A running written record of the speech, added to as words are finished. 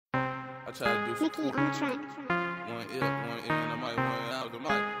I try to do some Mickey on the track. one in, I might one out the mic.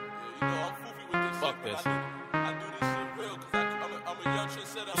 Yeah, you know I'm foofy with this. Fuck this. I do this shit real because I'm a young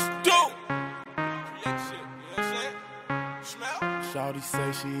trendsetter. Dope! Create shit, you know what I'm saying? Smell? Shawty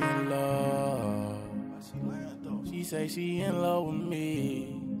say she in love. She say she in love with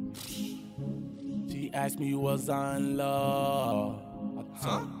me. She asked me was I in love. I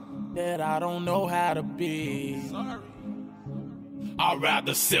told her that I don't know how to be. Sorry. I'd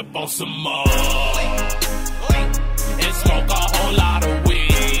rather sip on some more and smoke a whole lot of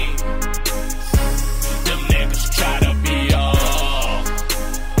weed. Them niggas try to be up,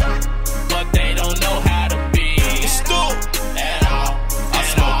 but they don't know how to be at all. I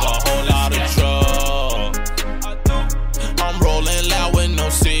smoke a whole lot of drugs. I'm rolling loud with no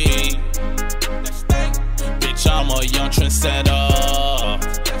seed. Bitch, I'm a young trendsetter.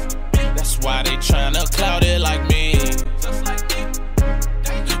 That's why they tryna cloud it like me.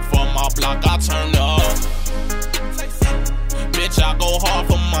 Block, I turn up. Bitch, I go hard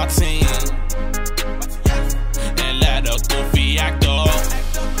for my team. And let a goofy act up.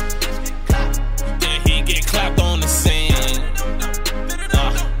 Then he get clapped on the scene.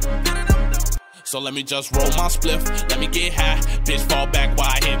 So let me just roll my spliff. Let me get high. Bitch, fall back while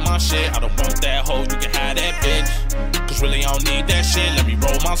I hit my shit. I don't want that hoe, you can have that bitch. Cause really I don't need that shit. Let me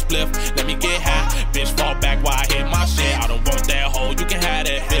roll my spliff. Let me get high. Bitch, fall back while I hit my shit. I don't want that hoe, you can have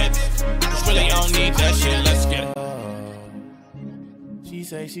that bitch. Cause really I don't need that shit. Let's get it. She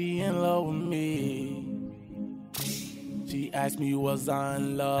say she in love with me. She asked me was I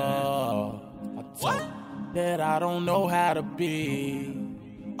in love. I told her that I don't know how to be.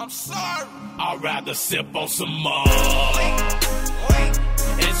 I'm sorry. I'd rather sip on some more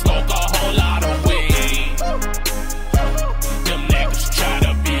and smoke a whole lot of weed. Them niggas try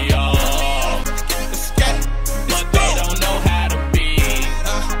to be up, but they don't know how to be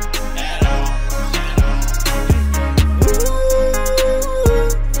at Ooh,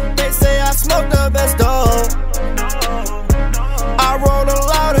 they say I smoke the best dope. I roll the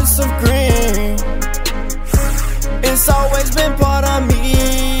loudest of green. It's always been part of me.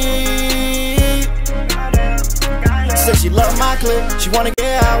 Said she love my clip, she wanna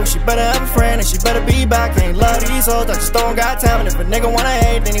get out. She better have a friend and she better be back. Can't love these hoes, I just don't got time. And if a nigga wanna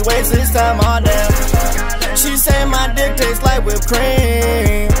hate, then he wastes his time all damn. She say my dick tastes like whipped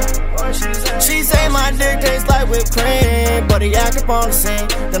cream. She say my dick tastes like whipped cream. But he act up on the scene.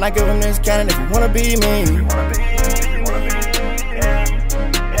 Then I give him this cannon if you wanna be me.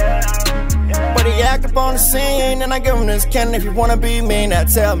 Act up on the scene, and I give him this cannon if you wanna be me. Now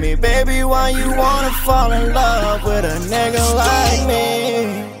tell me, baby, why you wanna fall in love with a nigga like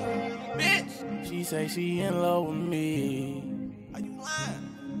me? Bitch! She say she in love with me. Are you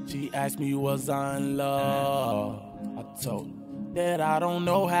lying? She asked me was I in love. I told her that I don't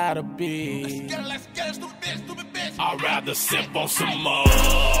know how to be. Let's get it, stupid bitch, stupid bitch. I'd rather sip on some more